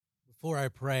Before I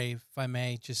pray, if I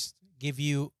may, just give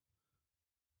you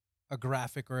a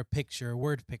graphic or a picture, a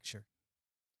word picture,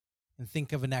 and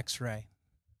think of an X-ray.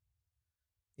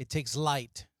 It takes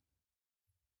light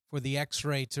for the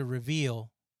X-ray to reveal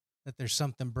that there's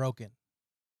something broken.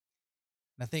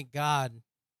 And I think God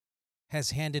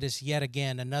has handed us yet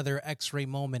again another X-ray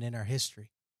moment in our history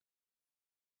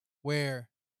where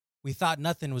we thought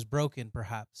nothing was broken,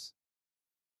 perhaps,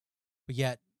 but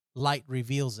yet light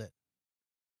reveals it.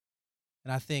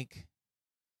 And I think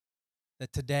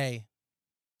that today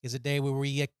is a day where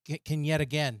we can yet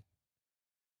again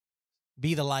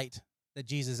be the light that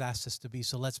Jesus asked us to be.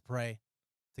 So let's pray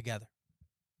together.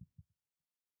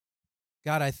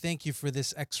 God, I thank you for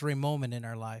this X-ray moment in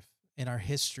our life, in our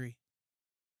history,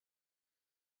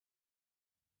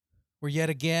 where yet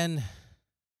again,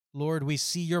 Lord, we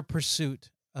see your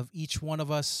pursuit of each one of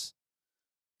us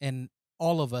and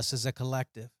all of us as a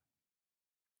collective.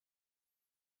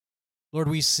 Lord,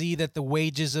 we see that the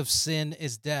wages of sin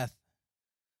is death,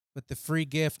 but the free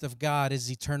gift of God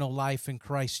is eternal life in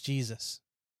Christ Jesus.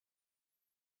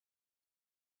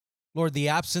 Lord, the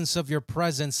absence of your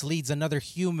presence leads another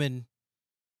human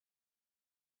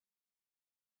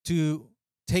to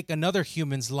take another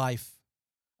human's life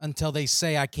until they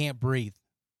say, I can't breathe.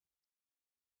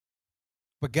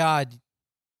 But God,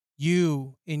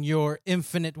 you, in your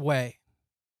infinite way,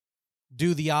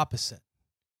 do the opposite.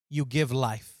 You give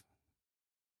life.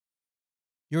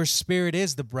 Your spirit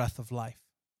is the breath of life.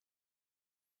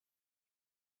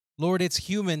 Lord, it's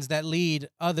humans that lead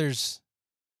others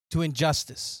to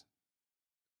injustice.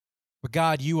 But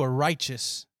God, you are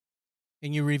righteous,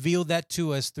 and you revealed that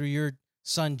to us through your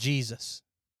Son, Jesus.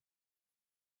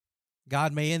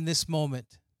 God, may in this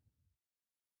moment,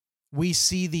 we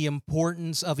see the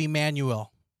importance of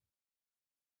Emmanuel,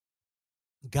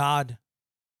 God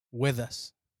with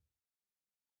us.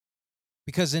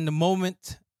 Because in the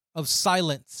moment of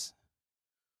silence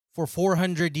for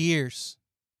 400 years,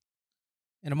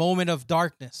 in a moment of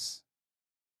darkness,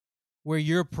 where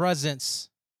your presence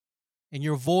and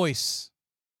your voice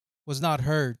was not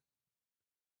heard,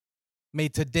 may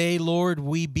today, Lord,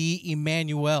 we be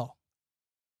Emmanuel.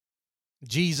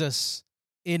 Jesus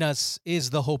in us is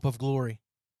the hope of glory.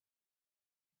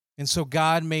 And so,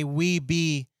 God, may we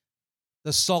be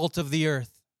the salt of the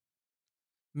earth.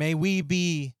 May we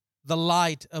be the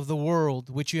light of the world,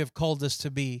 which you have called us to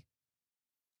be.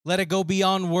 Let it go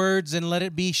beyond words and let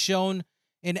it be shown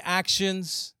in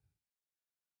actions.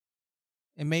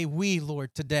 And may we,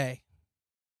 Lord, today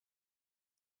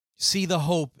see the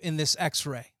hope in this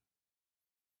X-ray.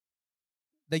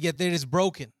 That yet it is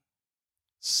broken.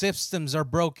 Systems are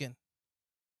broken.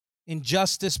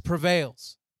 Injustice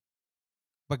prevails.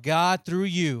 But God, through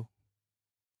you,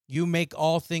 you make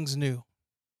all things new.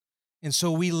 And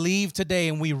so we leave today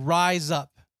and we rise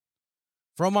up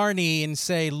from our knee and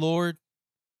say, Lord,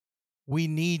 we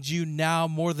need you now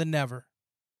more than ever.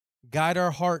 Guide our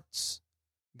hearts.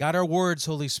 Guide our words,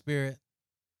 Holy Spirit.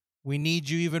 We need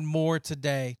you even more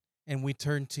today, and we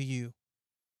turn to you.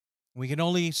 We can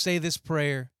only say this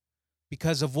prayer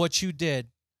because of what you did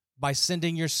by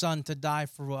sending your Son to die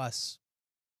for us.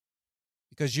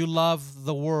 Because you love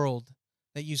the world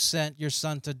that you sent your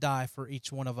Son to die for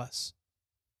each one of us.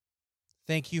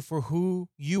 Thank you for who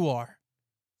you are,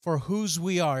 for whose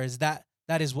we are, that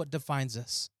is what defines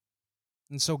us.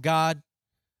 And so, God,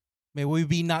 may we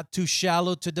be not too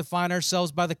shallow to define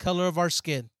ourselves by the color of our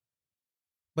skin,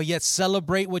 but yet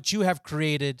celebrate what you have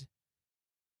created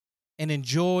and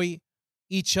enjoy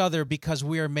each other because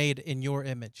we are made in your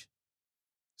image.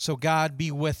 So, God,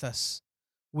 be with us.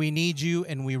 We need you,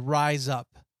 and we rise up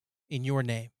in your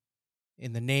name.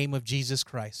 In the name of Jesus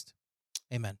Christ.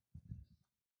 Amen.